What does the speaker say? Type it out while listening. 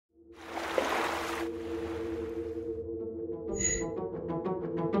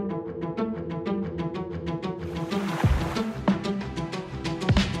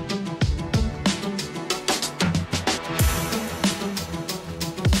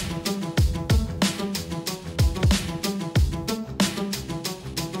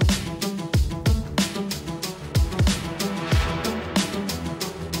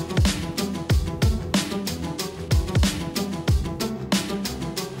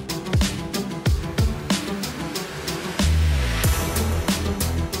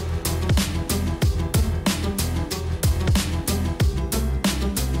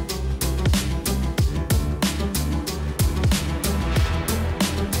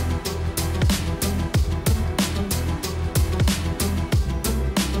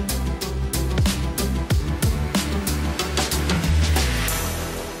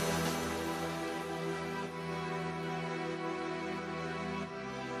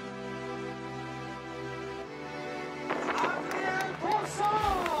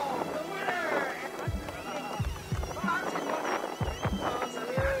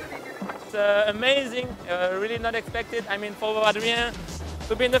amazing, really not expected. I mean, for Adrien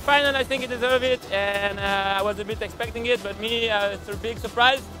to be in the final, I think he deserved it, and I was a bit expecting it, but me, it's a big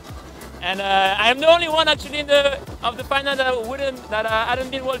surprise. And I am the only one actually of the final that hadn't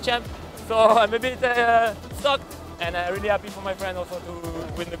been world champ, so I'm a bit shocked, and really happy for my friend also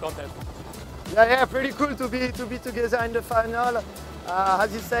to win the contest. Yeah, pretty cool to be together in the final.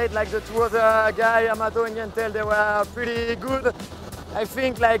 As you said, like the two other guys, Amato and Yentel, they were pretty good. I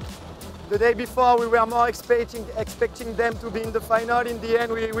think like the day before we were more expecting them to be in the final. In the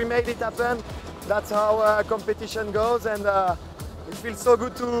end, we made it happen. That's how competition goes, and it feels so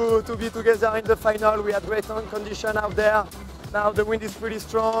good to be together in the final. We had great condition out there. Now the wind is pretty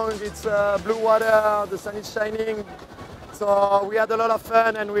strong. It's blue water. The sun is shining. So we had a lot of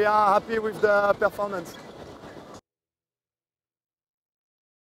fun, and we are happy with the performance.